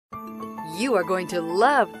You are going to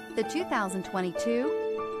love the 2022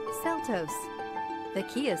 Seltos. The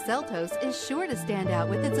Kia Seltos is sure to stand out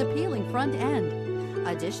with its appealing front end.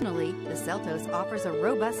 Additionally, the Seltos offers a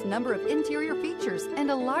robust number of interior features and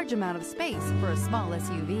a large amount of space for a small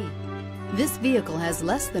SUV. This vehicle has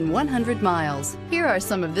less than 100 miles. Here are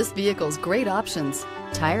some of this vehicle's great options: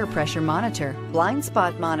 tire pressure monitor, blind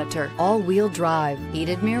spot monitor, all-wheel drive,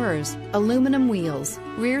 heated mirrors, aluminum wheels,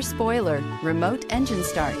 rear spoiler, remote engine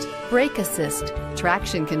start, brake assist,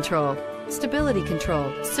 traction control, stability control.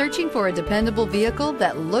 Searching for a dependable vehicle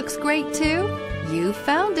that looks great too? You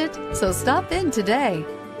found it, so stop in today.